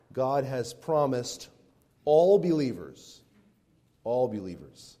God has promised all believers,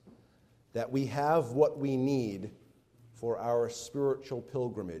 that we have what we need for our spiritual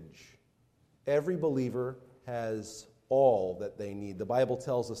pilgrimage. Every believer has all that they need. The Bible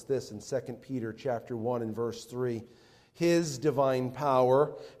tells us this in 2 Peter chapter 1 and verse 3. His divine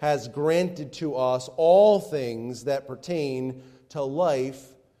power has granted to us all things that pertain to life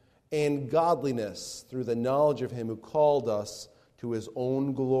and godliness through the knowledge of Him who called us to His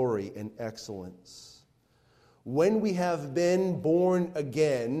own glory and excellence. When we have been born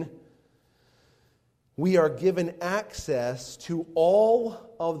again, we are given access to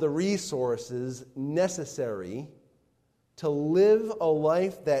all of the resources necessary to live a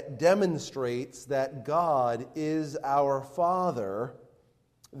life that demonstrates that God is our Father,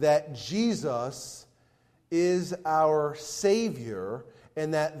 that Jesus is our Savior,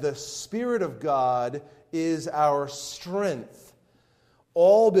 and that the Spirit of God is our strength.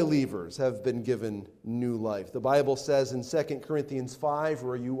 All believers have been given new life. The Bible says in 2 Corinthians 5,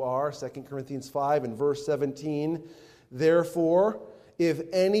 where you are, 2 Corinthians 5 and verse 17, therefore, if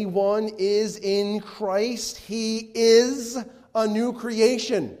anyone is in Christ, he is a new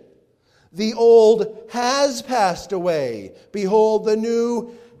creation. The old has passed away. Behold, the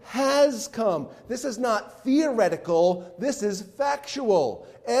new has come. This is not theoretical. This is factual.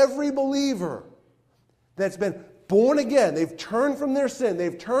 Every believer that's been born again, they've turned from their sin,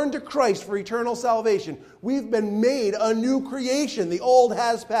 they've turned to Christ for eternal salvation. We've been made a new creation. The old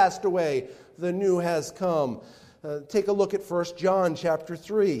has passed away. The new has come. Take a look at 1 John chapter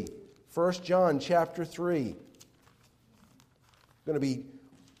 3. 1 John chapter 3. I'm going to be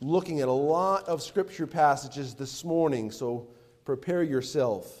looking at a lot of scripture passages this morning, so prepare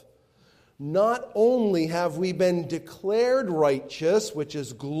yourself. Not only have we been declared righteous, which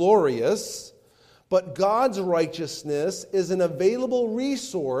is glorious, but God's righteousness is an available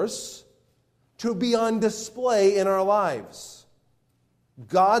resource to be on display in our lives.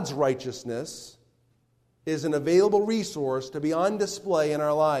 God's righteousness is an available resource to be on display in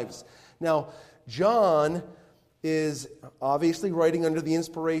our lives. Now, John is obviously writing under the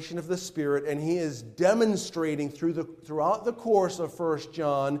inspiration of the Spirit, and he is demonstrating throughout the course of 1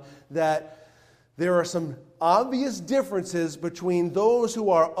 John that there are some obvious differences between those who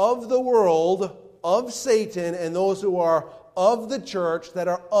are of the world, of Satan, and those who are of the church that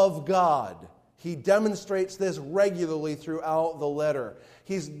are of God. He demonstrates this regularly throughout the letter.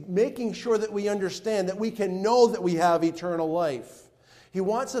 He's making sure that we understand that we can know that we have eternal life. He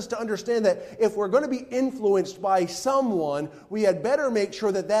wants us to understand that if we're going to be influenced by someone, we had better make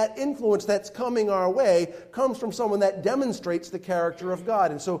sure that that influence that's coming our way comes from someone that demonstrates the character of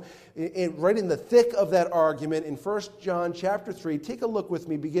God. And so, right in the thick of that argument, in 1 John chapter 3, take a look with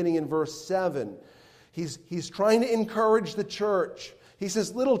me beginning in verse 7. He's trying to encourage the church. He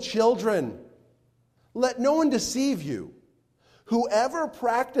says, little children, let no one deceive you. Whoever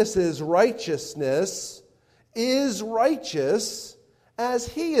practices righteousness is righteous as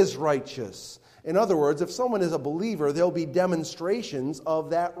he is righteous. In other words, if someone is a believer, there'll be demonstrations of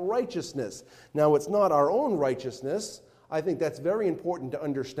that righteousness. Now, it's not our own righteousness. I think that's very important to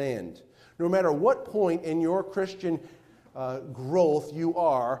understand. No matter what point in your Christian growth you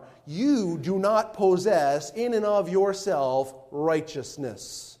are, you do not possess in and of yourself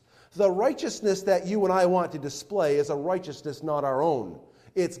righteousness. The righteousness that you and I want to display is a righteousness not our own.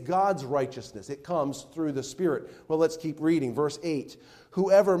 It's God's righteousness. It comes through the Spirit. Well, let's keep reading. Verse 8.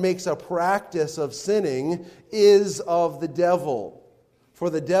 Whoever makes a practice of sinning is of the devil, for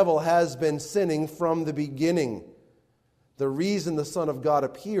the devil has been sinning from the beginning. The reason the Son of God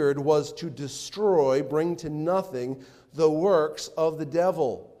appeared was to destroy, bring to nothing, the works of the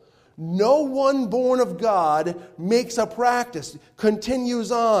devil. No one born of God makes a practice,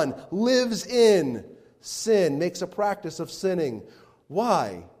 continues on, lives in sin, makes a practice of sinning.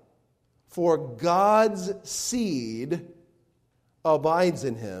 Why? For God's seed abides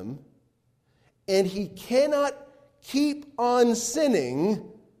in him, and he cannot keep on sinning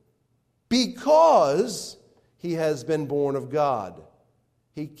because he has been born of God.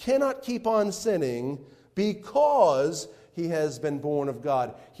 He cannot keep on sinning because he has been born of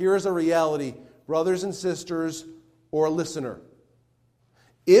God. Here is a reality, brothers and sisters, or listener.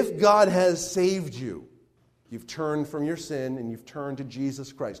 If God has saved you, you've turned from your sin and you've turned to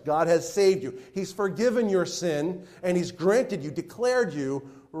Jesus Christ. God has saved you. He's forgiven your sin and he's granted you, declared you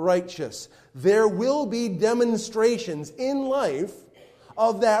righteous. There will be demonstrations in life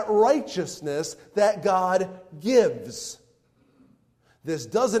of that righteousness that God gives. This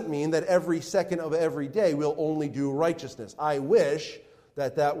doesn't mean that every second of every day we'll only do righteousness. I wish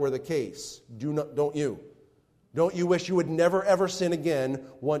that that were the case. Don't you? Don't you wish you would never ever sin again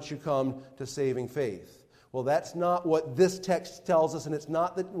once you come to saving faith? Well, that's not what this text tells us, and it's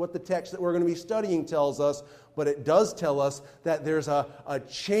not what the text that we're going to be studying tells us, but it does tell us that there's a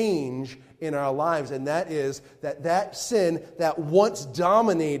change in our lives, and that is that sin that once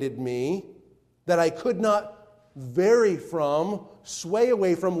dominated me, that I could not vary from, sway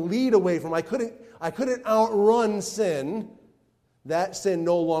away from, lead away from, I couldn't outrun sin. That sin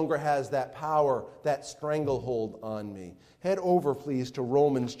no longer has that power, that stranglehold on me. Head over, please, to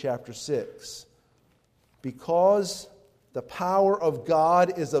Romans chapter 6. Because the power of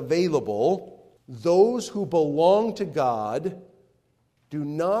God is available, those who belong to God do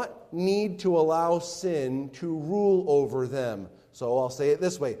not need to allow sin to rule over them. So I'll say it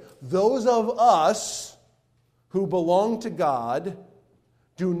this way. Those of us who belong to God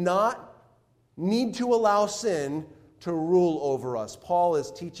do not need to allow sin to rule over us. Paul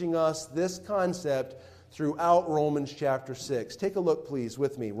is teaching us this concept throughout Romans chapter 6. Take a look, please,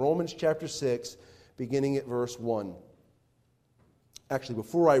 with me. Romans chapter 6, beginning at verse 1. Actually,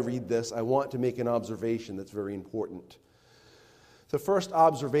 before I read this, I want to make an observation that's very important. The first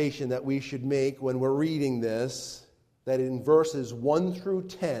observation that we should make when we're reading this, that in verses 1 through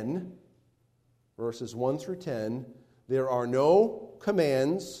 10, there are no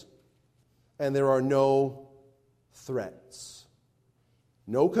commands and there are no threats.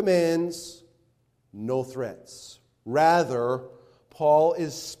 No commands, no threats. Rather, Paul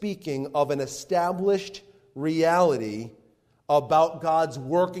is speaking of an established reality about God's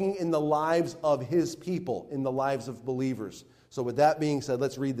working in the lives of His people, in the lives of believers. So with that being said,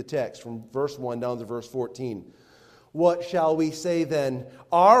 let's read the text from verse 1 down to verse 14. What shall we say then?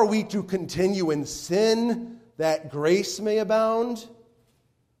 Are we to continue in sin that grace may abound?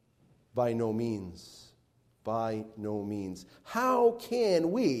 By no means. By no means. How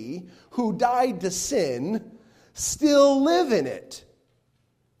can we, who died to sin, still live in it?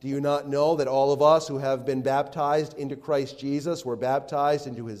 Do you not know that all of us who have been baptized into Christ Jesus were baptized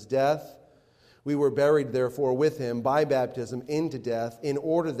into His death? We were buried, therefore, with Him by baptism into death, in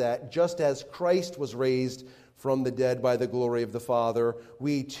order that, just as Christ was raised from the dead by the glory of the Father,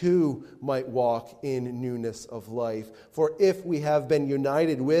 we too might walk in newness of life. For if we have been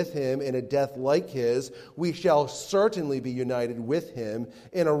united with Him in a death like His, we shall certainly be united with Him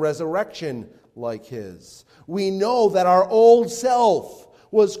in a resurrection like His. We know that our old self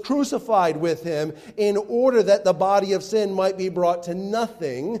was crucified with Him in order that the body of sin might be brought to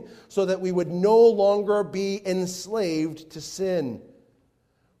nothing, so that we would no longer be enslaved to sin.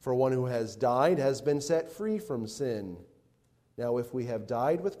 For one who has died has been set free from sin. Now, if we have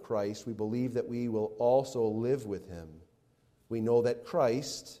died with Christ, we believe that we will also live with Him. We know that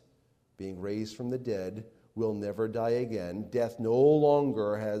Christ, being raised from the dead, will never die again. Death no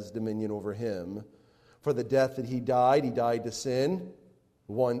longer has dominion over Him. For the death that He died to sin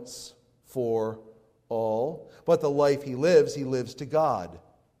once for all. But the life He lives to God.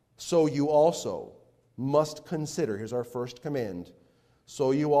 So you also must consider, here's our first command,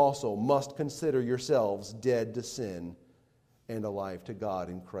 so you also must consider yourselves dead to sin and alive to God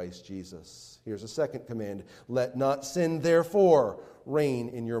in Christ Jesus. Here's a second command. Let not sin, therefore, reign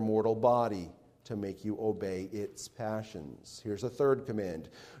in your mortal body to make you obey its passions. Here's a third command.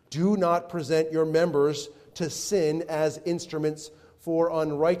 Do not present your members to sin as instruments for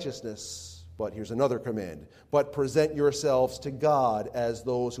unrighteousness. But here's another command. But present yourselves to God as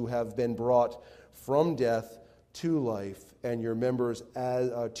those who have been brought from death to life, and your members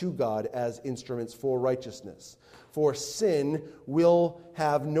to God as instruments for righteousness. For sin will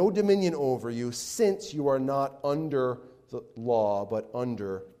have no dominion over you, since you are not under the law, but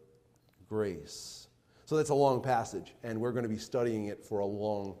under grace. So that's a long passage, and we're going to be studying it for a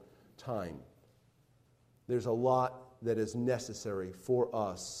long time. There's a lot that is necessary for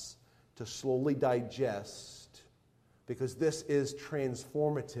us to slowly digest, because this is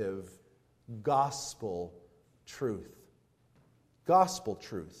transformative gospel truth. Gospel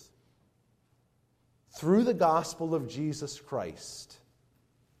truth. Through the gospel of Jesus Christ,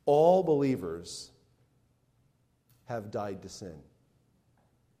 all believers have died to sin.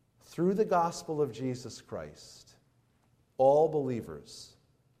 Through the gospel of Jesus Christ, all believers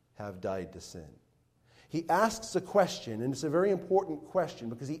have died to sin. He asks a question, and it's a very important question,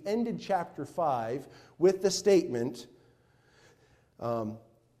 because he ended chapter 5 with the statement,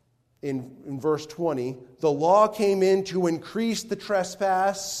 in verse 20, the law came in to increase the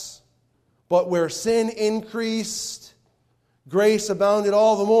trespass, but where sin increased, grace abounded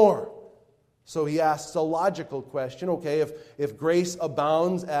all the more. So he asks a logical question. Okay, if grace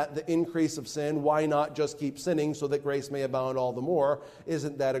abounds at the increase of sin, why not just keep sinning so that grace may abound all the more?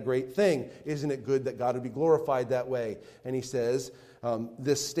 Isn't that a great thing? Isn't it good that God would be glorified that way? And he says,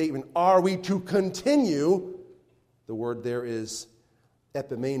 this statement, are we to continue? The word there is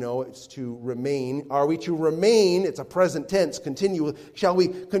epimeno, it's to remain. Are we to remain? It's a present tense, continue. Shall we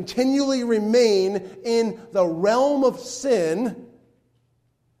continually remain in the realm of sin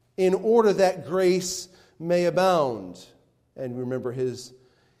in order that grace may abound? And remember his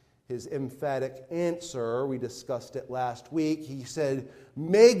emphatic answer. We discussed it last week. He said,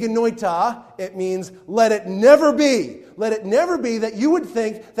 me genoita. It means, let it never be. Let it never be that you would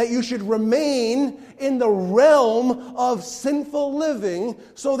think that you should remain in the realm of sinful living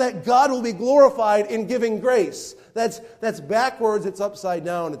so that God will be glorified in giving grace. That's backwards, it's upside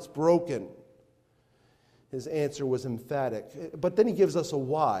down, it's broken. His answer was emphatic. But then he gives us a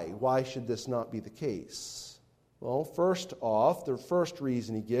why. Why should this not be the case? Well, first off, the first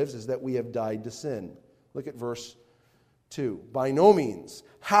reason he gives is that we have died to sin. Look at verse 2. By no means.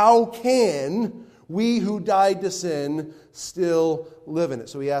 How can we who died to sin still live in it?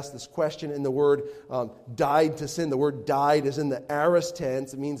 So he asks this question in the word died to sin. The word died is in the aorist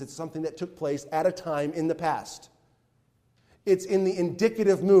tense. It means it's something that took place at a time in the past. It's in the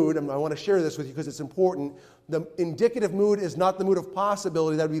indicative mood, and I want to share this with you because it's important. The indicative mood is not the mood of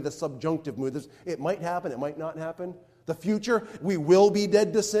possibility. That would be the subjunctive mood. It might happen, it might not happen. The future, we will be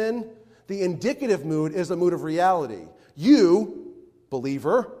dead to sin. The indicative mood is a mood of reality. You,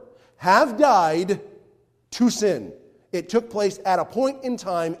 believer, have died to sin. It took place at a point in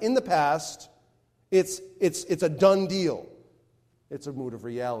time in the past. It's a done deal. It's a mood of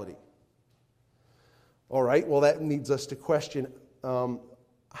reality. All right, well, that leads us to question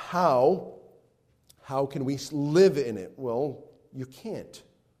how can we live in it? Well, you can't.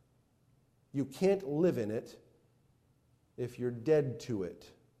 You can't live in it if you're dead to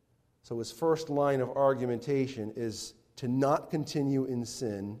it. So his first line of argumentation is to not continue in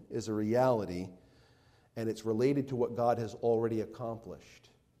sin is a reality, and it's related to what God has already accomplished.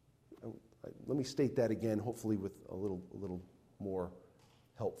 Let me state that again, hopefully with a little more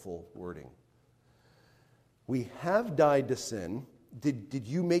helpful wording. We have died to sin. Did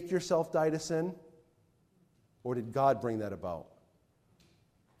you make yourself die to sin? Or did God bring that about?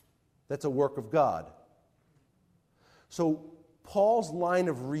 That's a work of God. So Paul's line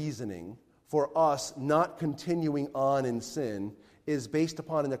of reasoning for us not continuing on in sin is based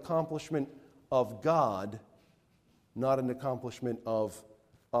upon an accomplishment of God, not an accomplishment of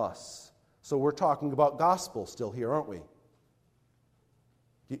us. So we're talking about gospel still here, aren't we?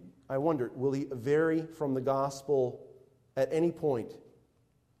 I wonder, will he vary from the gospel at any point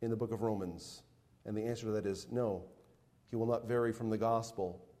in the book of Romans? And the answer to that is no. He will not vary from the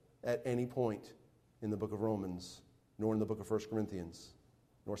gospel at any point in the book of Romans, nor in the book of 1 Corinthians,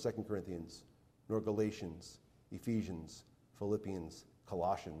 nor 2 Corinthians, nor Galatians, Ephesians, Philippians,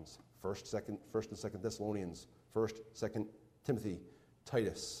 Colossians, 1st and 2nd Thessalonians, 1st, 2nd Timothy,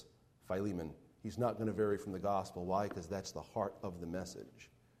 Titus, Philemon. He's not going to vary from the gospel. Why? Because that's the heart of the message.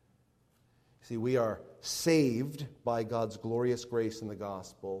 See, we are saved by God's glorious grace in the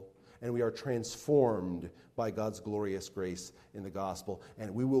gospel, and we are transformed by God's glorious grace in the gospel,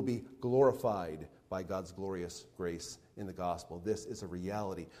 and we will be glorified by God's glorious grace in the gospel. This is a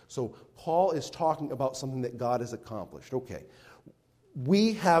reality. So Paul is talking about something that God has accomplished. Okay,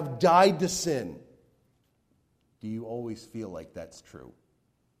 we have died to sin. Do you always feel like that's true?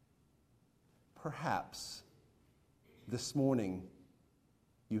 Perhaps this morning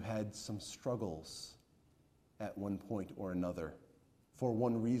you had some struggles at one point or another for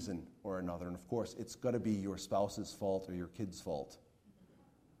one reason or another. And of course, it's got to be your spouse's fault or your kid's fault.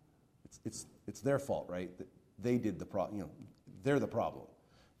 It's their fault, right? They did the problem. They're the problem.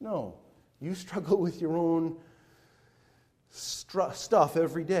 No, you struggle with your own stuff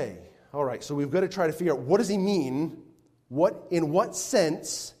every day. All right, so we've got to try to figure out, what does he mean? In what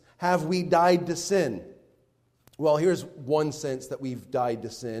sense have we died to sin? Well, here's one sense that we've died to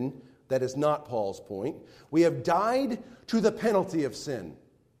sin. That is not Paul's point. We have died to the penalty of sin.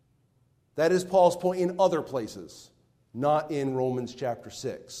 That is Paul's point in other places, not in Romans chapter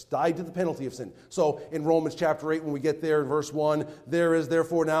 6. Died to the penalty of sin. So in Romans chapter 8, when we get there in verse 1, there is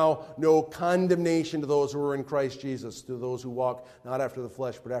therefore now no condemnation to those who are in Christ Jesus, to those who walk not after the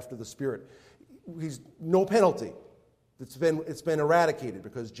flesh, but after the Spirit. No penalty. It's been eradicated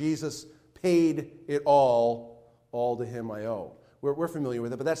because Jesus paid it all to him I owe. We're familiar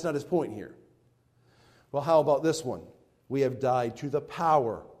with it, but that's not his point here. Well, how about this one? We have died to the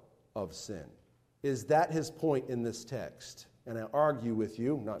power of sin. Is that his point in this text? and I argue with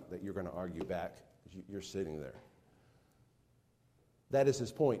you, not that you're going to argue back, because you're sitting there. That is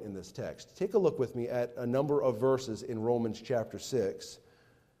his point in this text. Take a look with me at a number of verses in Romans chapter 6.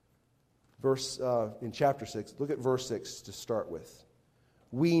 In chapter 6, look at verse 6 to start with.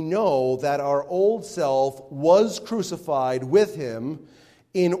 We know that our old self was crucified with him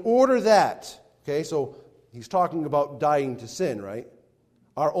in order that, okay, so he's talking about dying to sin, right?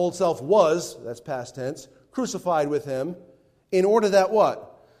 Our old self was, that's past tense, crucified with him in order that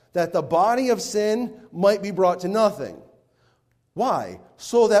what? That the body of sin might be brought to nothing. Why?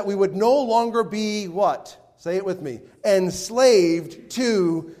 So that we would no longer be what? Say it with me. Enslaved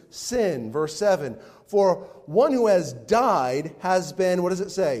to sin. Verse 7. For one who has died has been, what does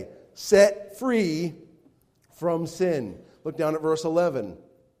it say? Set free from sin. Look down at verse 11.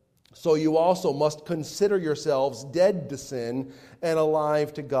 So you also must consider yourselves dead to sin and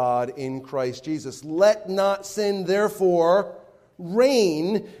alive to God in Christ Jesus. Let not sin, therefore,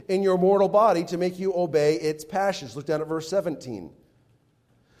 reign in your mortal body to make you obey its passions. Look down at verse 17.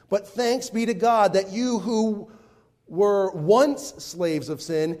 But thanks be to God that you who were once slaves of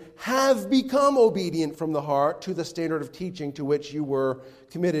sin have become obedient from the heart to the standard of teaching to which you were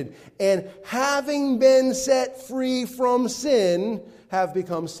committed. And having been set free from sin, have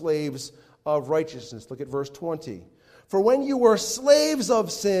become slaves of righteousness. Look at verse 20. For when you were slaves of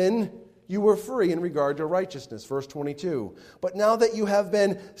sin, you were free in regard to righteousness. Verse 22. But now that you have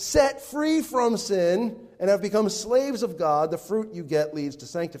been set free from sin and have become slaves of God, the fruit you get leads to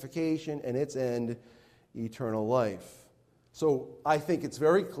sanctification and its end, eternal life. So I think it's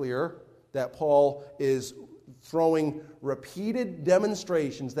very clear that Paul is throwing repeated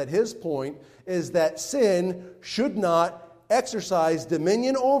demonstrations that his point is that sin should not exercise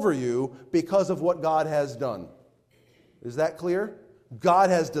dominion over you because of what God has done. Is that clear? God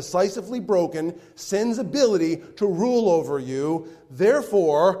has decisively broken sin's ability to rule over you.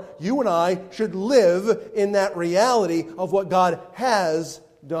 Therefore, you and I should live in that reality of what God has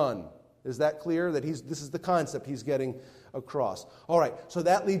done. Is that clear? That this is the concept he's getting across. All right, so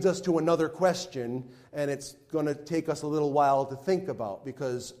that leads us to another question, and it's going to take us a little while to think about,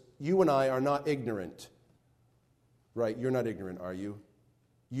 because you and I are not ignorant. Right? You're not ignorant, are you?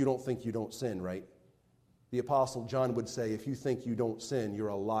 You don't think you don't sin, right? The Apostle John would say, if you think you don't sin, you're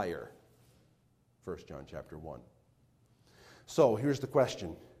a liar. 1 John chapter 1. So, here's the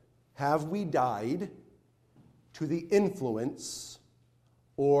question. Have we died to the influence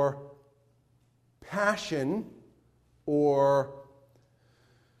or passion or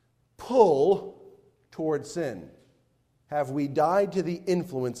pull toward sin? Have we died to the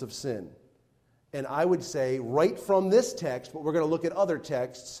influence of sin? And I would say, right from this text, but we're going to look at other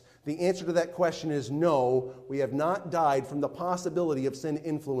texts, the answer to that question is no, we have not died from the possibility of sin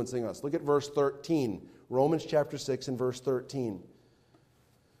influencing us. Look at verse 13, Romans chapter 6 and verse 13.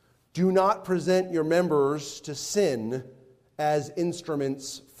 Do not present your members to sin as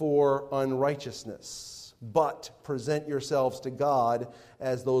instruments for unrighteousness, but present yourselves to God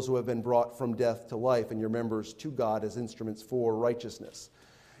as those who have been brought from death to life, and your members to God as instruments for righteousness.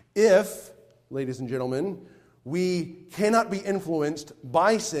 If, ladies and gentlemen, we cannot be influenced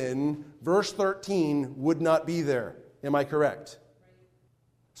by sin, verse 13 would not be there. Am I correct?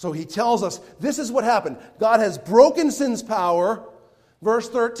 So he tells us this is what happened. God has broken sin's power. Verse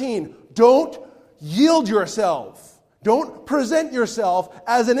 13, don't yield yourself. Don't present yourself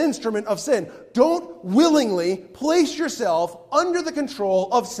as an instrument of sin. Don't willingly place yourself under the control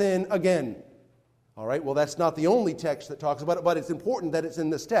of sin again. All right, well, that's not the only text that talks about it, but it's important that it's in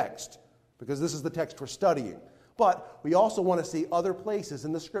this text, because this is the text we're studying. But we also want to see other places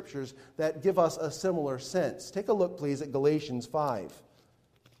in the Scriptures that give us a similar sense. Take a look, please, at Galatians 5,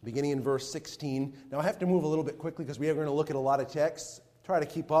 beginning in verse 16. Now, I have to move a little bit quickly because we are going to look at a lot of texts. Try to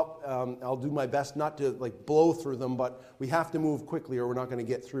keep up. I'll do my best not to blow through them, but we have to move quickly or we're not going to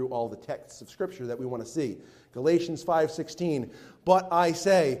get through all the texts of Scripture that we want to see. Galatians 5:16. But I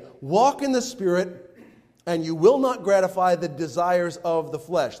say, walk in the Spirit, and you will not gratify the desires of the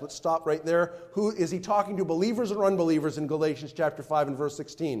flesh. Let's stop right there. Who is he talking to, believers or unbelievers in Galatians chapter 5 and verse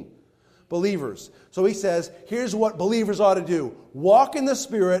 16? Believers. So he says, here's what believers ought to do. Walk in the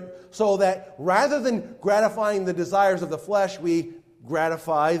Spirit so that rather than gratifying the desires of the flesh, we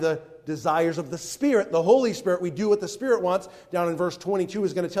gratify the desires of the Spirit, the Holy Spirit. We do what the Spirit wants. Down in verse 22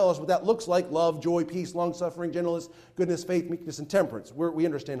 is going to tell us what that looks like. Love, joy, peace, long-suffering, gentleness, goodness, faith, meekness, and temperance. We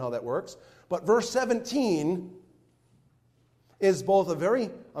understand how that works. But verse 17 is both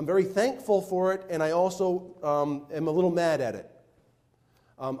I'm very thankful for it, and I also am a little mad at it.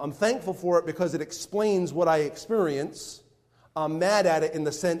 I'm thankful for it because it explains what I experience. I'm mad at it in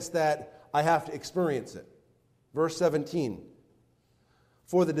the sense that I have to experience it. Verse 17.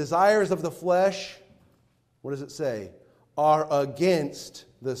 For the desires of the flesh, what does it say? Are against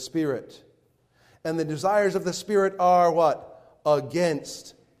the Spirit. And the desires of the Spirit are what?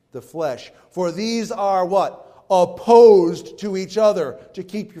 Against the flesh. For these are what? Opposed to each other to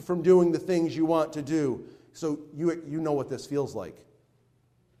keep you from doing the things you want to do. So you know what this feels like.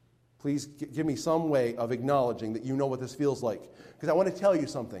 Please give me some way of acknowledging that you know what this feels like. Because I want to tell you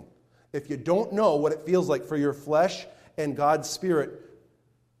something. If you don't know what it feels like for your flesh and God's Spirit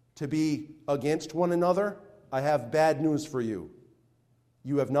to be against one another, I have bad news for you.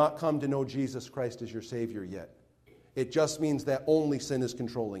 You have not come to know Jesus Christ as your Savior yet. It just means that only sin is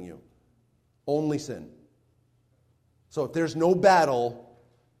controlling you. Only sin. So if there's no battle,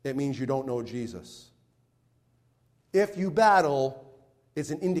 it means you don't know Jesus. If you battle,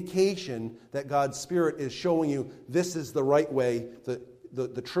 it's an indication that God's Spirit is showing you this is the right way,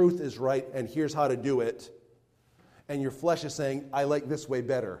 the truth is right, and here's how to do it. And your flesh is saying, I like this way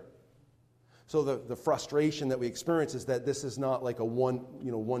better. So the frustration that we experience is that this is not like a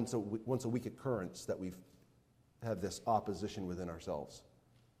once a week occurrence that we have this opposition within ourselves.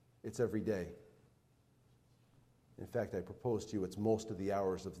 It's every day. In fact, I propose to you it's most of the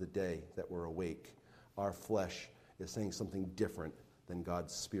hours of the day that we're awake. Our flesh is saying something different than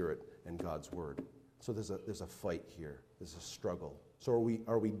God's Spirit and God's Word. So there's a fight here. There's a struggle. So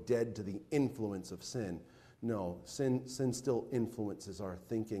are we dead to the influence of sin? No, sin still influences our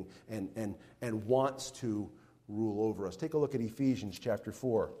thinking and wants to rule over us. Take a look at Ephesians chapter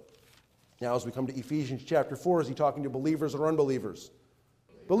 4. Now, as we come to Ephesians chapter 4, is he talking to believers or unbelievers?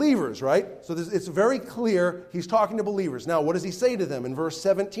 Believers, right? So it's very clear he's talking to believers. Now, what does he say to them in verse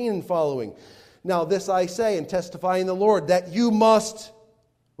 17 and following? Now, this I say and testify in the Lord, that you must,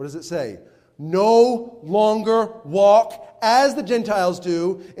 what does it say? No longer walk as the Gentiles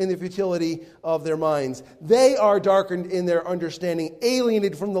do in the futility of their minds. They are darkened in their understanding,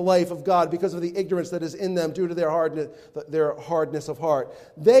 alienated from the life of God because of the ignorance that is in them due to their hardness of heart.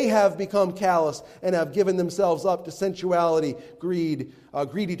 They have become callous and have given themselves up to sensuality, greedy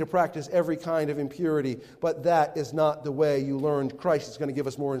to practice every kind of impurity. But that is not the way you learned Christ. Is going to give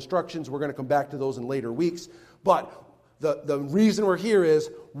us more instructions. We're going to come back to those in later weeks. But the reason we're here is,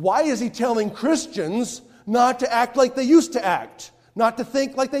 why is he telling Christians not to act like they used to act? Not to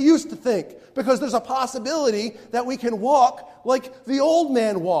think like they used to think? Because there's a possibility that we can walk like the old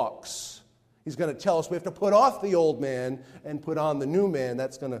man walks. He's going to tell us we have to put off the old man and put on the new man.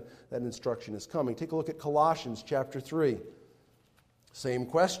 That instruction is coming. Take a look at Colossians chapter 3. Same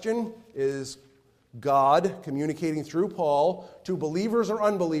question. Is God communicating through Paul to believers or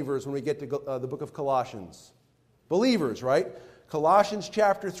unbelievers when we get to the book of Colossians? Believers, right? Colossians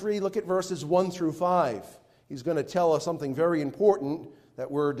chapter 3, look at verses 1 through 5. He's going to tell us something very important that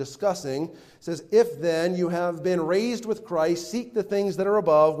we're discussing. It says, if then you have been raised with Christ, seek the things that are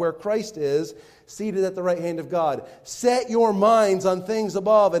above, where Christ is, seated at the right hand of God. Set your minds on things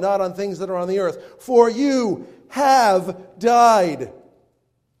above and not on things that are on the earth. For you have died.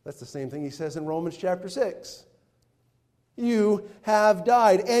 That's the same thing he says in Romans chapter 6. You have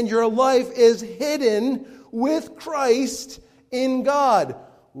died, and your life is hidden with Christ in God.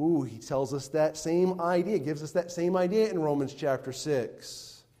 He tells us that same idea, gives us that same idea in Romans chapter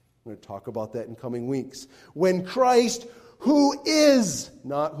 6. I'm going to talk about that in coming weeks. When Christ, who is,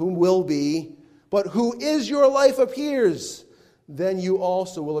 not who will be, but who is your life appears, then you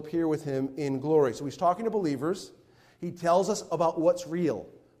also will appear with him in glory. So he's talking to believers. He tells us about what's real.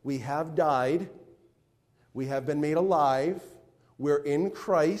 We have died. We have been made alive. We're in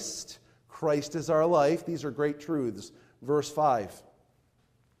Christ. Christ is our life. These are great truths. Verse 5.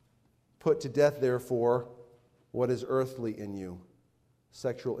 Put to death, therefore, what is earthly in you: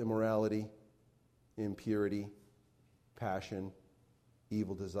 sexual immorality, impurity, passion,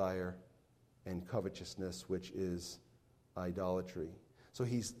 evil desire, and covetousness, which is idolatry. So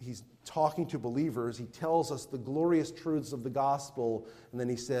he's talking to believers. He tells us the glorious truths of the gospel, and then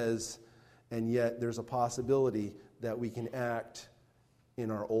he says, and yet there's a possibility that we can act in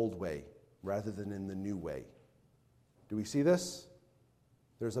our old way rather than in the new way. Do we see this?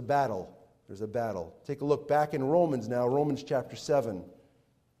 There's a battle. There's a battle. Take a look back in Romans now, Romans chapter 7.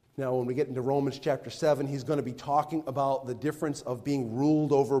 Now, when we get into Romans chapter 7, he's going to be talking about the difference of being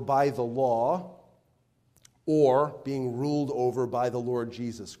ruled over by the law or being ruled over by the Lord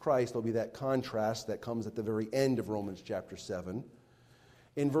Jesus Christ. There'll be that contrast that comes at the very end of Romans chapter 7.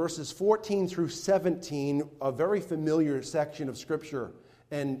 In verses 14 through 17, a very familiar section of Scripture.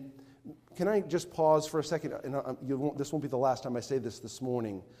 And can I just pause for a second? And this won't be the last time I say this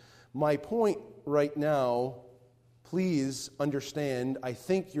morning. My point right now, please understand, I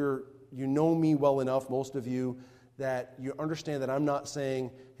think you know me well enough, most of you, that you understand that I'm not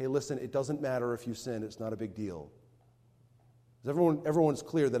saying, hey, listen, it doesn't matter if you sin, it's not a big deal. Everyone's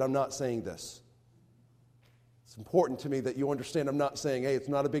clear that I'm not saying this. It's important to me that you understand I'm not saying, hey, it's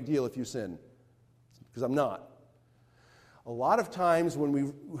not a big deal if you sin, because I'm not. A lot of times when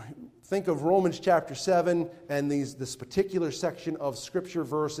we think of Romans chapter 7 and this particular section of Scripture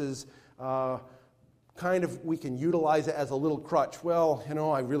verses, we can utilize it as a little crutch. Well,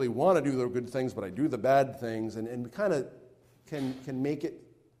 I really want to do the good things, but I do the bad things. And we kind of can make it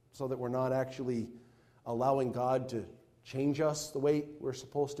so that we're not actually allowing God to change us the way we're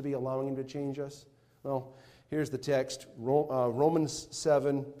supposed to be, allowing Him to change us. Well, here's the text, Romans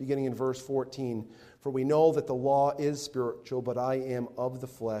 7, beginning in verse 14. For we know that the law is spiritual, but I am of the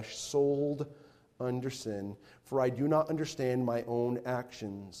flesh, sold under sin. For I do not understand my own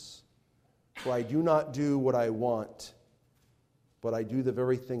actions. For I do not do what I want, but I do the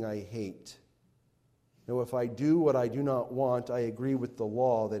very thing I hate. Now, if I do what I do not want, I agree with the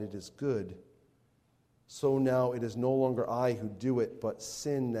law that it is good. So now it is no longer I who do it, but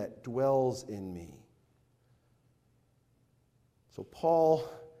sin that dwells in me. So Paul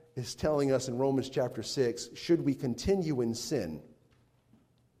is telling us in Romans chapter 6, should we continue in sin?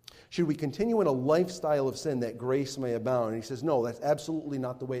 Should we continue in a lifestyle of sin that grace may abound? And he says, no, that's absolutely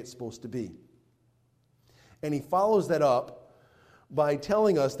not the way it's supposed to be. And he follows that up by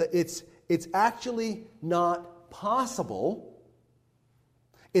telling us that it's actually not possible.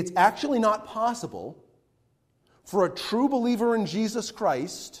 It's actually not possible for a true believer in Jesus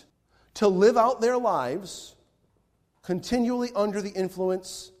Christ to live out their lives continually under the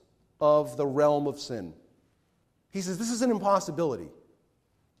influence of the realm of sin. He says this is an impossibility.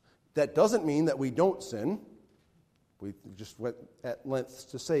 That doesn't mean that we don't sin. We just went at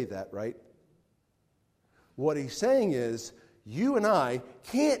length to say that, right? What he's saying is, you and I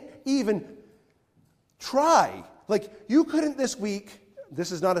can't even try. Like, you couldn't this week,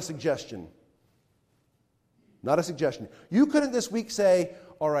 this is not a suggestion. Not a suggestion. You couldn't this week say,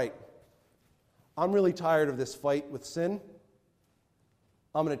 all right, I'm really tired of this fight with sin.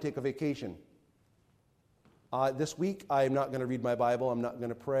 I'm going to take a vacation. This week, I'm not going to read my Bible. I'm not going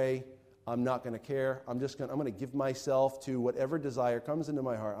to pray. I'm not going to care. I'm going to give myself to whatever desire comes into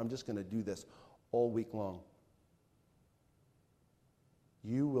my heart. I'm just going to do this all week long.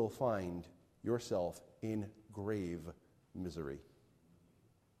 You will find yourself in grave misery.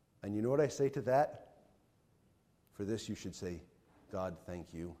 And you know what I say to that? For this, you should say, God, thank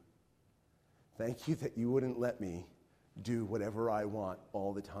you. Thank you that you wouldn't let me do whatever I want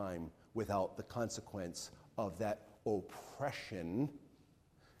all the time without the consequence of that oppression,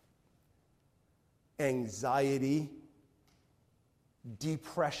 anxiety,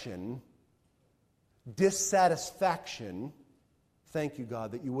 depression, dissatisfaction. Thank you,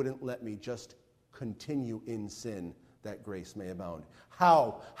 God, that you wouldn't let me just continue in sin that grace may abound.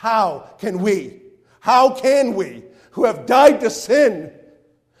 How can we, who have died to sin,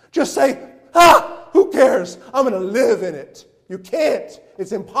 just say, who cares? I'm going to live in it. You can't.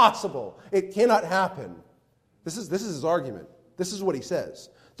 It's impossible. It cannot happen. This is his argument. This is what he says.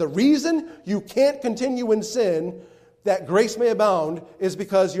 The reason you can't continue in sin that grace may abound is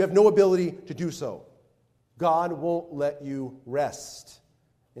because you have no ability to do so. God won't let you rest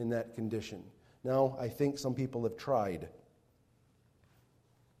in that condition. Now, I think some people have tried.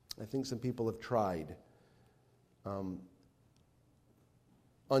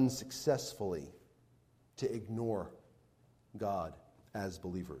 Unsuccessfully to ignore God as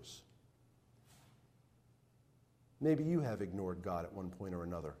believers. Maybe you have ignored God at one point or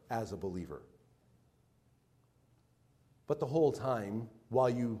another as a believer. But the whole time, while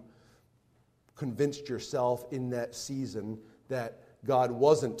you convinced yourself in that season that God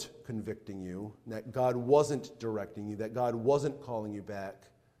wasn't convicting you, that God wasn't directing you, that God wasn't calling you back,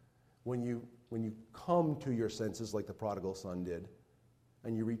 when you come to your senses like the prodigal son did,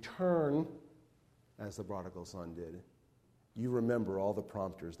 and you return as the prodigal son did, you remember all the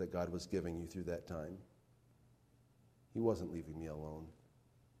prompters that God was giving you through that time. He wasn't leaving me alone.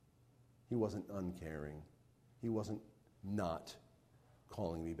 He wasn't uncaring. He wasn't not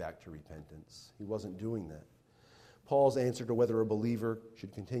calling me back to repentance. He wasn't doing that. Paul's answer to whether a believer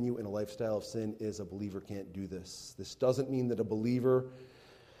should continue in a lifestyle of sin is a believer can't do this. This doesn't mean that a believer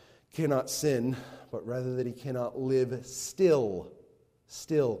cannot sin, but rather that he cannot live still,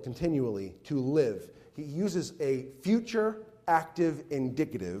 continually, to live. He uses a future active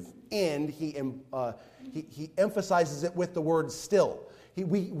indicative, and he emphasizes it with the word still.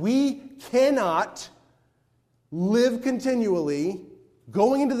 We cannot live continually,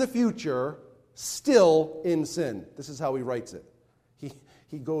 going into the future, still in sin. This is how he writes it.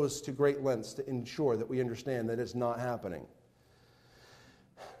 he goes to great lengths to ensure that we understand that it's not happening.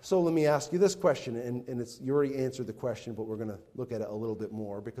 So let me ask you this question, and you already answered the question, but we're going to look at it a little bit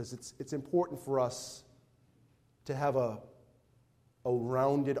more, because it's important for us to have a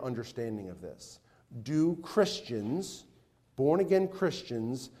rounded understanding of this. Do Christians, born-again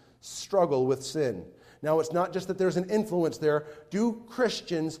Christians, struggle with sin? Now, it's not just that there's an influence there. Do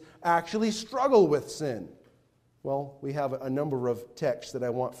Christians actually struggle with sin? Well, we have a number of texts that I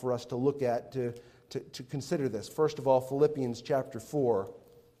want for us to look at to consider this. First of all, Philippians chapter 4.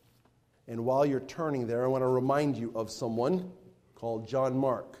 And while you're turning there, I want to remind you of someone called John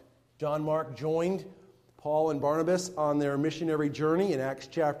Mark. John Mark joined Paul and Barnabas on their missionary journey in Acts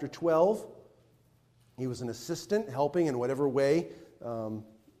chapter 12. He was an assistant, helping in whatever way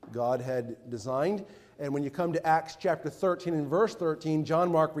God had designed. And when you come to Acts chapter 13 and verse 13,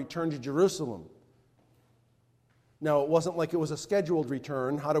 John Mark returned to Jerusalem. Now, it wasn't like it was a scheduled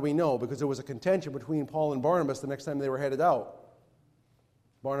return. How do we know? Because there was a contention between Paul and Barnabas the next time they were headed out.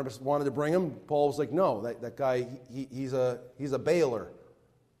 Barnabas wanted to bring him. Paul was like, no, that guy, he's a bailer.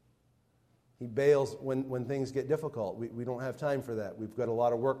 He bails when things get difficult. We don't have time for that. We've got a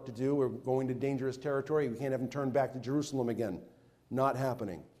lot of work to do. We're going to dangerous territory. We can't have him turn back to Jerusalem again. Not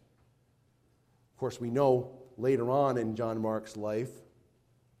happening. Of course, we know later on in John Mark's life,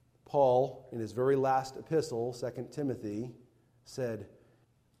 Paul, in his very last epistle, 2 Timothy, said,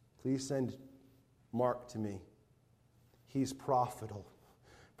 please send Mark to me. He's profitable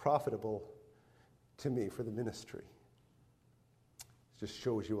to me for the ministry. It just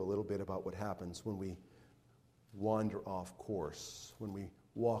shows you a little bit about what happens when we wander off course, when we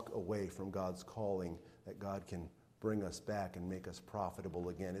walk away from God's calling, that God can bring us back and make us profitable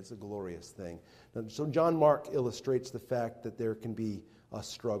again. It's a glorious thing. Now, so John Mark illustrates the fact that there can be a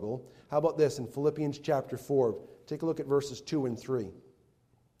struggle. How about this in Philippians chapter 4? Take a look at verses 2 and 3.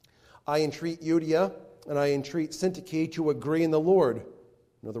 I entreat Euodia and I entreat Syntyche to agree in the Lord.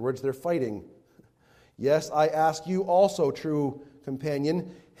 In other words, they're fighting. Yes, I ask you also, true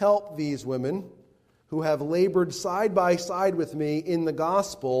companion, help these women who have labored side by side with me in the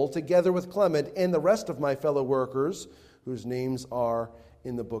gospel, together with Clement and the rest of my fellow workers, whose names are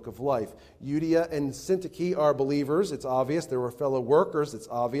in the book of life. Euodia and Syntyche are believers, it's obvious. They were fellow workers, it's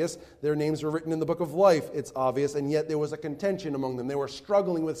obvious. Their names were written in the book of life, it's obvious. And yet there was a contention among them. They were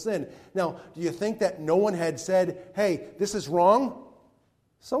struggling with sin. Now, do you think that no one had said, hey, this is wrong?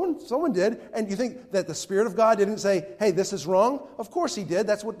 Someone did. And you think that the Spirit of God didn't say, hey, this is wrong? Of course He did.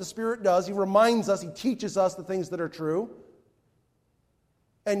 That's what the Spirit does. He reminds us, He teaches us the things that are true.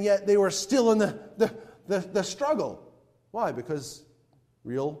 And yet they were still in the struggle. Why? Because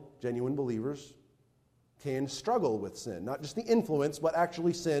real, genuine believers can struggle with sin. Not just the influence, but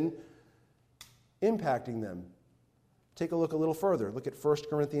actually sin impacting them. Take a look a little further. Look at 1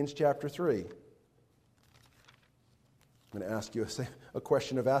 Corinthians chapter 3. I'm going to ask you a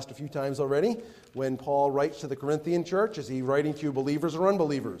question I've asked a few times already. When Paul writes to the Corinthian church, is he writing to believers or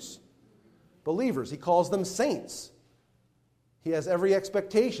unbelievers? Believers. He calls them saints. He has every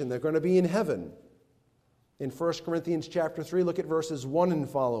expectation they're going to be in heaven. In 1 Corinthians chapter 3, look at verses 1 and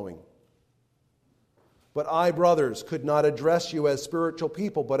following. But I, brothers, could not address you as spiritual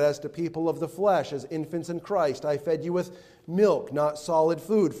people, but as to people of the flesh, as infants in Christ. I fed you with milk, not solid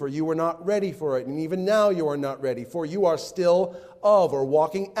food, for you were not ready for it. And even now you are not ready, for you are still of or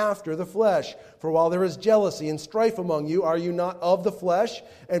walking after the flesh. For while there is jealousy and strife among you, are you not of the flesh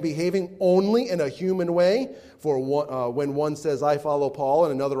and behaving only in a human way? For when one says, I follow Paul,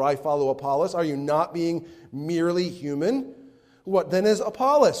 and another, I follow Apollos, are you not being merely human? What then is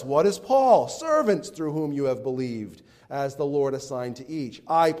Apollos? What is Paul? Servants through whom you have believed, as the Lord assigned to each.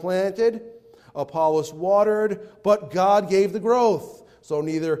 I planted, Apollos watered, but God gave the growth. So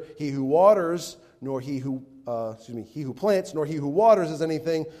neither he who waters, nor he who plants, nor he who waters is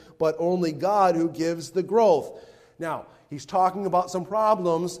anything, but only God who gives the growth. Now, he's talking about some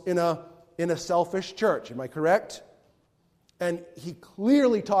problems in a selfish church. Am I correct? And he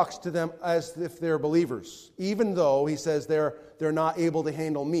clearly talks to them as if they're believers, even though he says they're not able to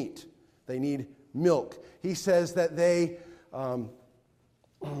handle meat. They need milk. He says that they,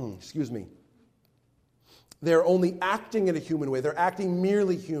 they're only acting in a human way. They're acting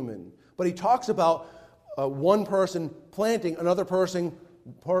merely human. But he talks about one person planting, another person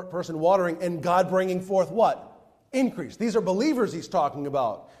watering, and God bringing forth what? Increase. These are believers he's talking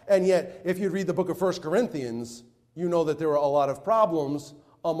about. And yet, if you read the book of 1 Corinthians, you know that there were a lot of problems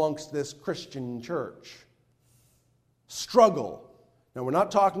amongst this Christian church. Struggle. Now, we're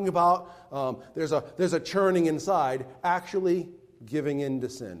not talking about there's a churning inside, actually giving in to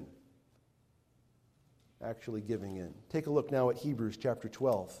sin. actually giving in. Take a look now at Hebrews chapter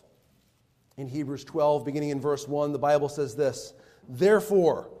 12. In Hebrews 12, beginning in verse 1, the Bible says this,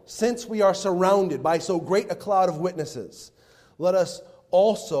 "Therefore, since we are surrounded by so great a cloud of witnesses, let us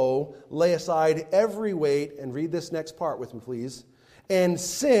also lay aside every weight," and read this next part with me, please, "and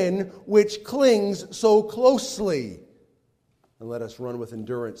sin which clings so closely, and let us run with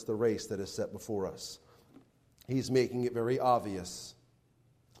endurance the race that is set before us." He's making it very obvious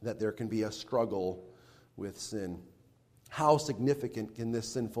that there can be a struggle with sin. How significant can this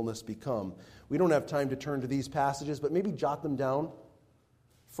sinfulness become? We don't have time to turn to these passages, but maybe jot them down.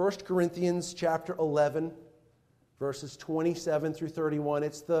 1 Corinthians chapter 11, verses 27 through 31.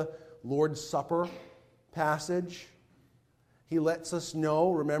 It's the Lord's Supper passage. He lets us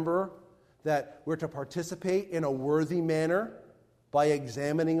know, remember, that we're to participate in a worthy manner by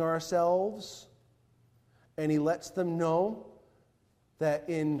examining ourselves. And he lets them know that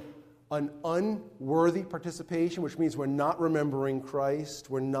in an unworthy participation, which means we're not remembering Christ,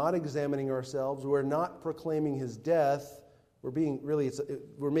 we're not examining ourselves, we're not proclaiming his death, we're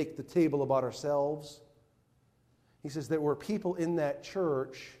making the table about ourselves. He says that we're people in that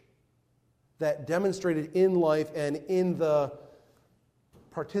church that demonstrated in life and in the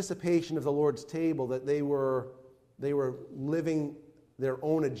participation of the Lord's table that they were living their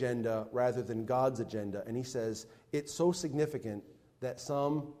own agenda rather than God's agenda. And he says it's so significant that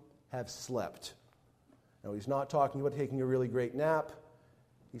some have slept. Now, he's not talking about taking a really great nap.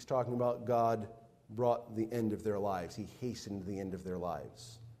 He's talking about God brought the end of their lives. He hastened the end of their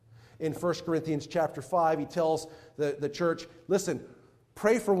lives. In 1 Corinthians chapter 5, he tells the church, listen,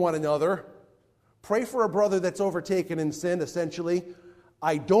 pray for one another. Pray for a brother that's overtaken in sin, essentially.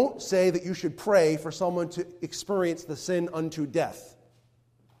 I don't say that you should pray for someone to experience the sin unto death.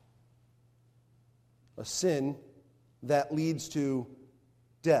 A sin that leads to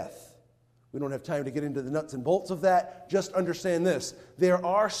death. We don't have time to get into the nuts and bolts of that. Just understand this. There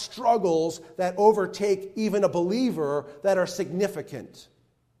are struggles that overtake even a believer that are significant.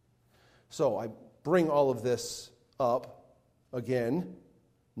 So I bring all of this up again,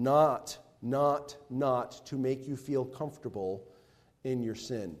 not to make you feel comfortable in your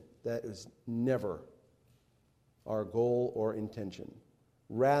sin. That is never our goal or intention.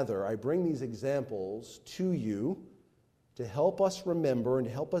 Rather, I bring these examples to you to help us remember and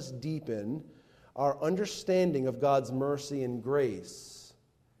to help us deepen our understanding of God's mercy and grace,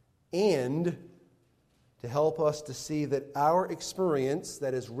 and to help us to see that our experience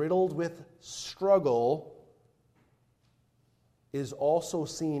that is riddled with struggle is also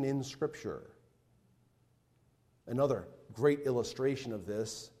seen in Scripture. Another great illustration of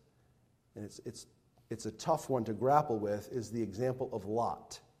this, and it's a tough one to grapple with, is the example of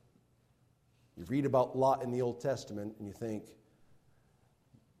Lot. You read about Lot in the Old Testament and you think,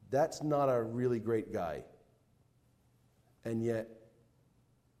 that's not a really great guy. And yet,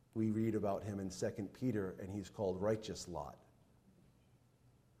 we read about him in 2 Peter and he's called righteous Lot.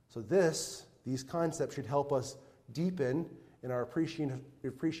 So these concepts should help us deepen in our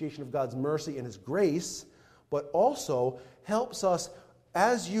appreciation of God's mercy and his grace, but also helps us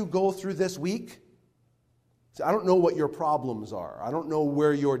as you go through this week. See, I don't know what your problems are. I don't know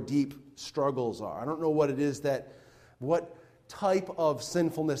where your deep struggles are. I don't know what it is what type of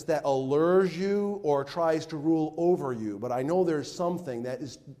sinfulness that allures you or tries to rule over you. But I know there's something that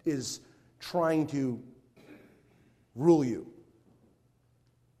is trying to rule you.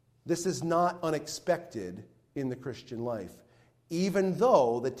 This is not unexpected in the Christian life, even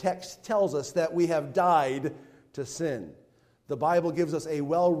though the text tells us that we have died to sin. The Bible gives us a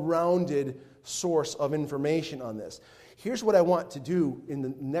well-rounded source of information on this. Here's what I want to do in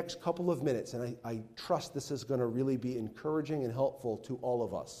the next couple of minutes, and I trust this is going to really be encouraging and helpful to all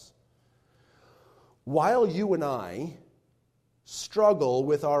of us. While you and I struggle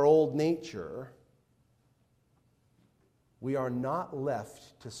with our old nature, we are not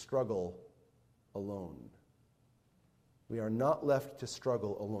left to struggle alone. We are not left to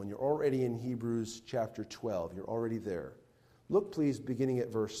struggle alone. You're already in Hebrews chapter 12. You're already there. Look, please, beginning at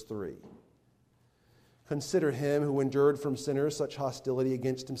verse 3. Consider him who endured from sinners such hostility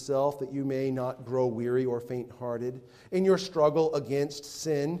against himself, that you may not grow weary or faint-hearted. In your struggle against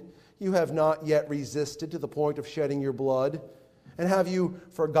sin, you have not yet resisted to the point of shedding your blood. And have you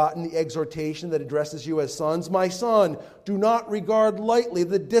forgotten the exhortation that addresses you as sons? My son, do not regard lightly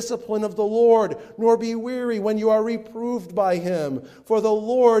the discipline of the Lord, nor be weary when you are reproved by him. For the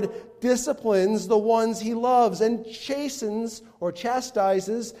Lord disciplines the ones he loves and chastens or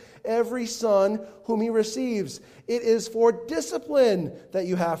chastises every son whom he receives. It is for discipline that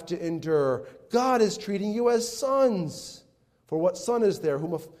you have to endure. God is treating you as sons. For what son is there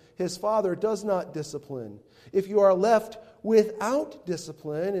whom his father does not discipline. If you are left without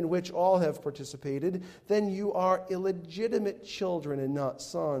discipline, in which all have participated, then you are illegitimate children and not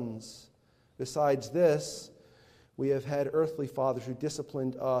sons. Besides this, we have had earthly fathers who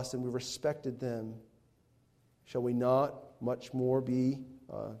disciplined us, and we respected them. Shall we not much more be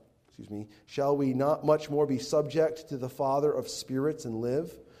subject to the Father of spirits and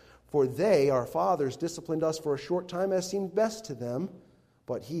live? For they, our fathers, disciplined us for a short time as seemed best to them,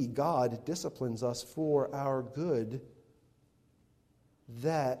 but He, God, disciplines us for our good,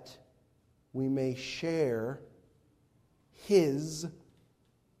 that we may share His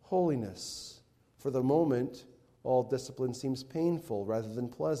holiness. For the moment, all discipline seems painful rather than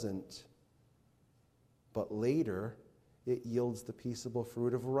pleasant, but later it yields the peaceable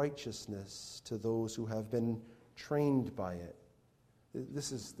fruit of righteousness to those who have been trained by it.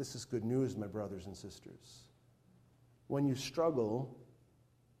 This is good news, my brothers and sisters. When you struggle,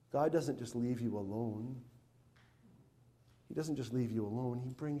 God doesn't just leave you alone. He doesn't just leave you alone.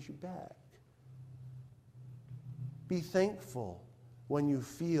 He brings you back. Be thankful when you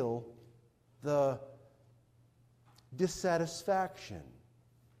feel the dissatisfaction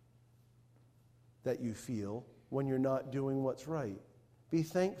that you feel when you're not doing what's right. Be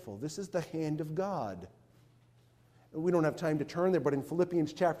thankful. This is the hand of God. We don't have time to turn there, but in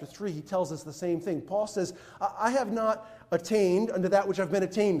Philippians chapter 3, he tells us the same thing. Paul says, I have not attained unto that which I've been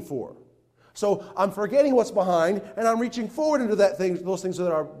attained for. So I'm forgetting what's behind, and I'm reaching forward into those things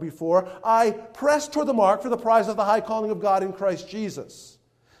that are before. I press toward the mark for the prize of the high calling of God in Christ Jesus.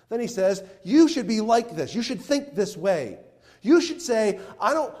 Then he says, you should be like this. You should think this way. You should say,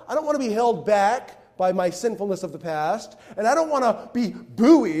 I don't want to be held back by my sinfulness of the past, and I don't want to be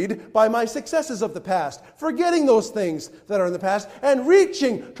buoyed by my successes of the past, forgetting those things that are in the past and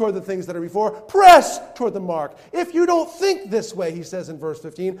reaching toward the things that are before. Press toward the mark. If you don't think this way, he says in verse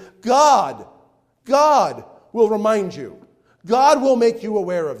 15, God will remind you. God will make you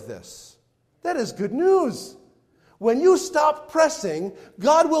aware of this. That is good news. When you stop pressing,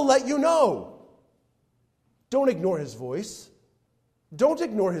 God will let you know. Don't ignore His voice. Don't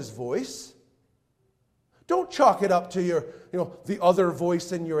ignore His voice. Don't chalk it up to the other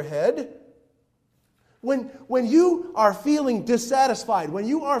voice in your head. When you are feeling dissatisfied, when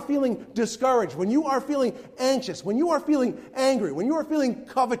you are feeling discouraged, when you are feeling anxious, when you are feeling angry, when you are feeling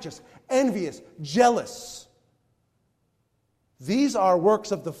covetous, envious, jealous, these are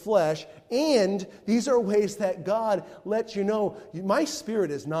works of the flesh, and these are ways that God lets you know, my Spirit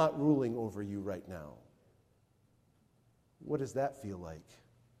is not ruling over you right now. What does that feel like?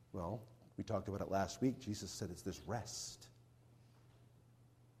 Well, we talked about it last week. Jesus said it's this rest.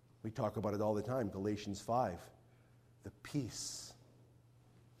 We talk about it all the time. Galatians 5. The peace.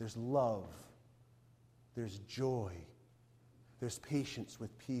 There's love. There's joy. There's patience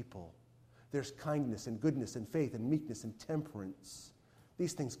with people. There's kindness and goodness and faith and meekness and temperance.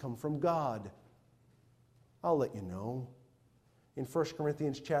 These things come from God. I'll let you know. In 1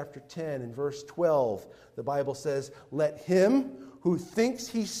 Corinthians chapter 10 and verse 12, the Bible says, let him who thinks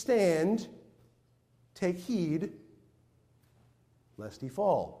he stand take heed lest he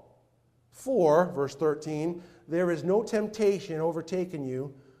fall. For, verse 13, there is no temptation overtaken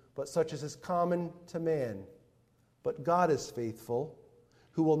you, but such as is common to man. But God is faithful,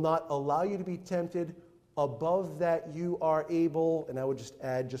 who will not allow you to be tempted above that you are able, and I would just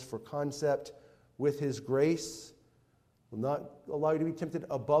add, just for concept, with His grace, will not allow you to be tempted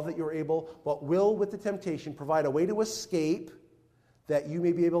above that you're able, but will, with the temptation, provide a way to escape that you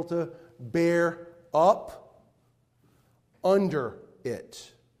may be able to bear up under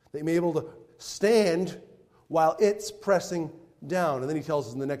it. That you may be able to stand while it's pressing down. And then he tells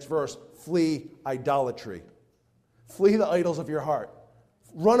us in the next verse, flee idolatry. Flee the idols of your heart.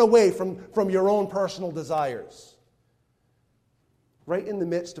 Run away from your own personal desires. Right in the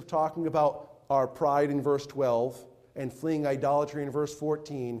midst of talking about our pride in verse 12 and fleeing idolatry in verse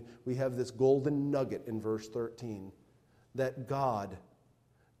 14, we have this golden nugget in verse 13. That God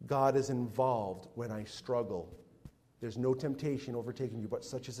is involved when I struggle. There's no temptation overtaking you, but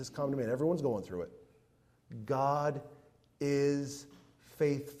such as is common to man. Everyone's going through it. God is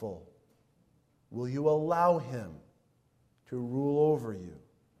faithful. Will you allow Him to rule over you?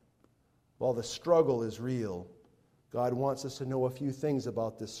 While the struggle is real, God wants us to know a few things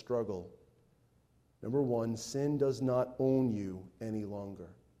about this struggle. Number one, sin does not own you any longer.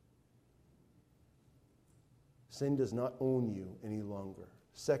 Sin does not own you any longer.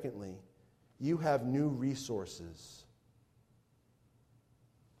 Secondly, you have new resources.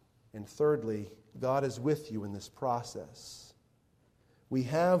 And thirdly, God is with you in this process. We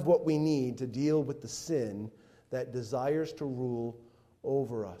have what we need to deal with the sin that desires to rule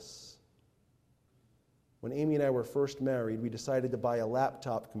over us. When Amy and I were first married, we decided to buy a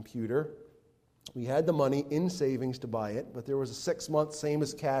laptop computer. We had the money in savings to buy it, but there was a 6-month same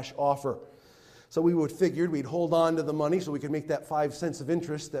as cash offer. So we figured we'd hold on to the money so we could make that 5 cents of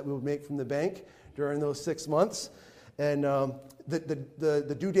interest that we would make from the bank during those 6 months. And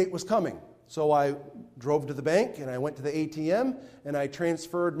the due date was coming. So I drove to the bank and I went to the ATM and I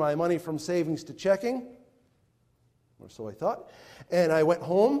transferred my money from savings to checking, or so I thought. And I went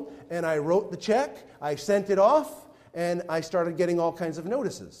home and I wrote the check, I sent it off, and I started getting all kinds of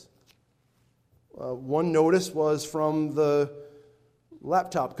notices. One notice was from the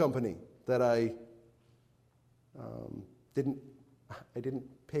laptop company that I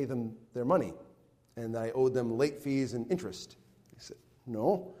didn't pay them their money, and I owed them late fees and interest. I said,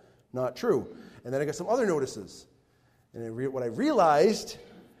 no, not true. And then I got some other notices. And what I realized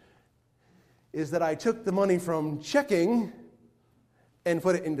is that I took the money from checking and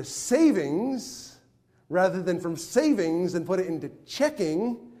put it into savings rather than from savings and put it into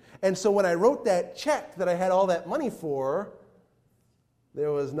checking. And so when I wrote that check that I had all that money for,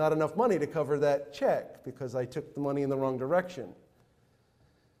 there was not enough money to cover that check because I took the money in the wrong direction.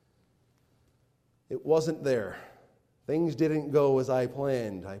 It wasn't there. Things didn't go as I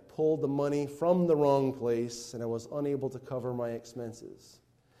planned. I pulled the money from the wrong place and I was unable to cover my expenses.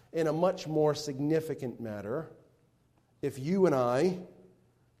 In a much more significant matter, if you and I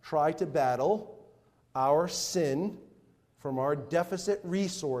try to battle our sin from our deficit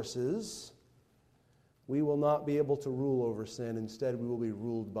resources, we will not be able to rule over sin. Instead, we will be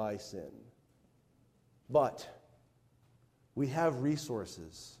ruled by sin. But we have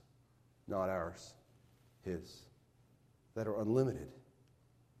resources, not ours, His, that are unlimited.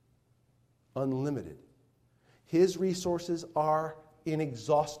 Unlimited. His resources are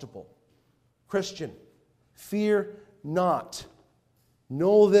inexhaustible. Christian, fear not.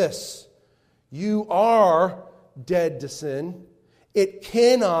 Know this. You are dead to sin. It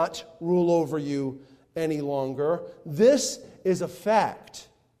cannot rule over you any longer. This is a fact.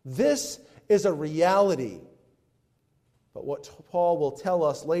 This is a reality. But what Paul will tell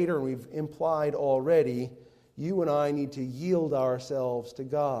us later, and we've implied already, you and I need to yield ourselves to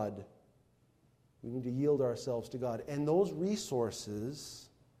God. We need to yield ourselves to God. And those resources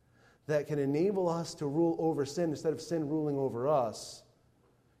that can enable us to rule over sin instead of sin ruling over us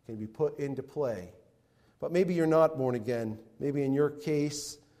can be put into play. But maybe you're not born again. Maybe in your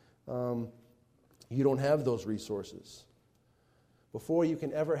case, you don't have those resources. Before you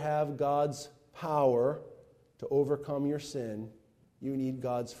can ever have God's power to overcome your sin, you need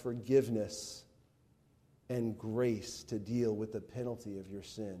God's forgiveness and grace to deal with the penalty of your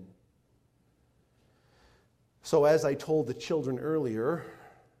sin. So as I told the children earlier,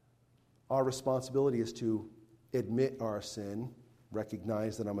 our responsibility is to admit our sin,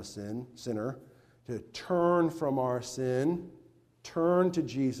 recognize that I'm a sinner, to turn from our sin, turn to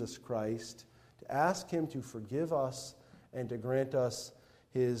Jesus Christ, to ask Him to forgive us and to grant us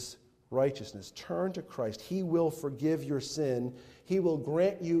His righteousness. Turn to Christ. He will forgive your sin. He will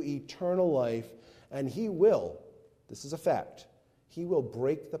grant you eternal life, and He will, this is a fact, He will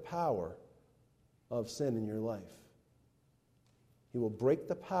break the power of sin in your life. He will break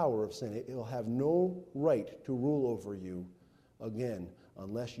the power of sin. It will have no right to rule over you again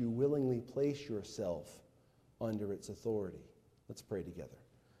unless you willingly place yourself under its authority. Let's pray together.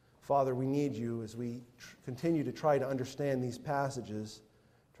 Father, we need you as we continue to try to understand these passages,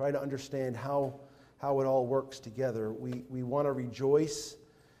 try to understand how it all works together. We want to rejoice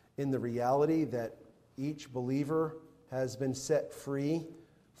in the reality that each believer has been set free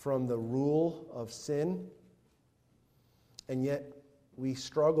from the rule of sin, and yet we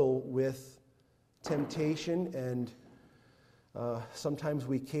struggle with temptation, and sometimes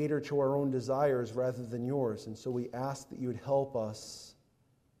we cater to our own desires rather than yours. And so we ask that you would help us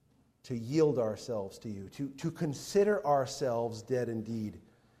to yield ourselves to you, to consider ourselves dead indeed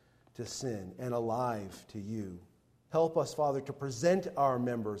to sin and alive to you. Help us, Father, to present our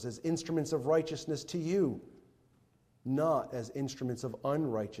members as instruments of righteousness to you, not as instruments of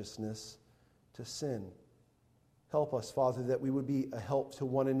unrighteousness to sin. Help us, Father, that we would be a help to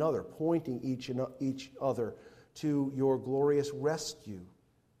one another, pointing each other to your glorious rescue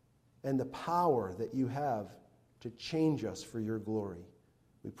and the power that you have to change us for your glory.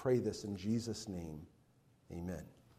 We pray this in Jesus' name. Amen.